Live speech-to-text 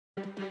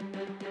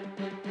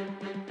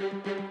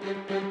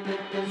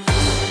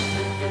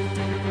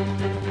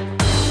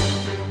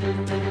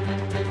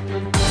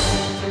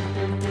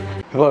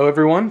Hello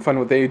everyone, Fun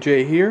with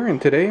AJ here, and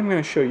today I'm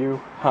going to show you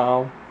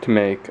how to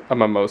make a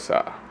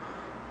mimosa.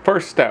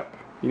 First step,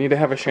 you need to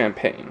have a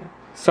champagne.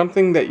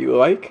 Something that you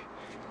like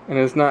and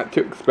is not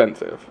too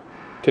expensive.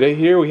 Today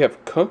here we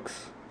have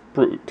Cook's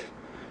Brut.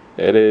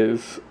 It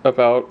is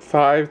about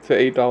 $5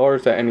 to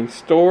 $8 at any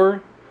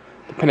store,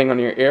 depending on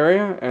your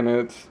area, and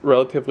it's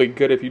relatively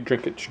good if you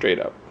drink it straight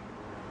up.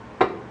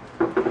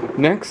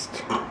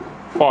 Next,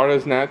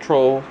 Florida's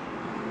natural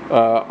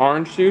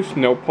orange juice,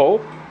 no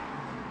pulp.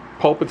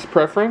 Pulp is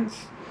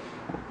preference.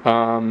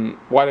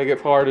 Why did I get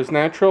Florida's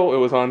natural? It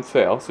was on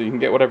sale, so you can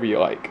get whatever you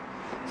like.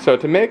 So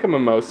to make a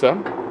mimosa,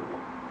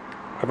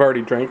 I've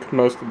already drank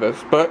most of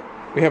this, but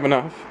we have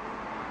enough.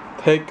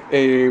 Take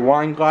a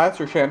wine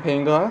glass or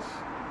champagne glass,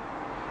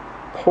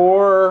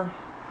 pour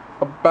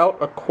about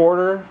a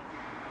quarter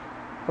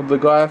of the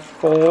glass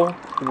full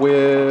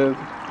with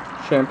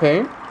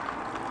champagne.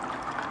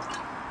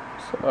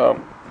 So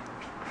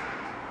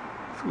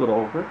it's a little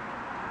over.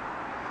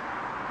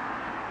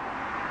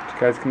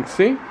 As you guys can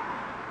see,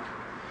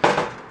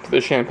 put the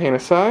champagne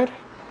aside,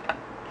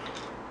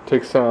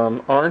 take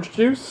some orange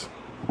juice,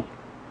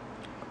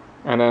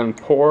 and then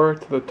pour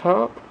to the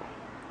top.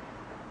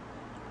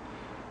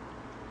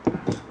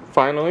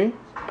 Finally,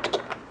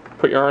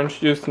 put your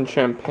orange juice and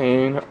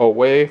champagne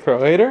away for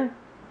later,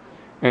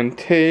 and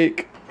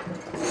take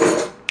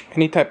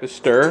any type of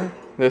stir. In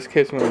this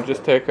case, I'm going to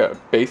just take a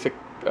basic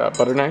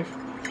butter knife,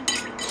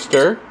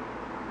 stir.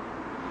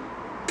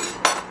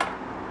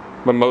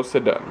 Mimosa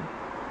done.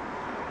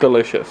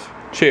 Delicious.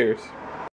 Cheers.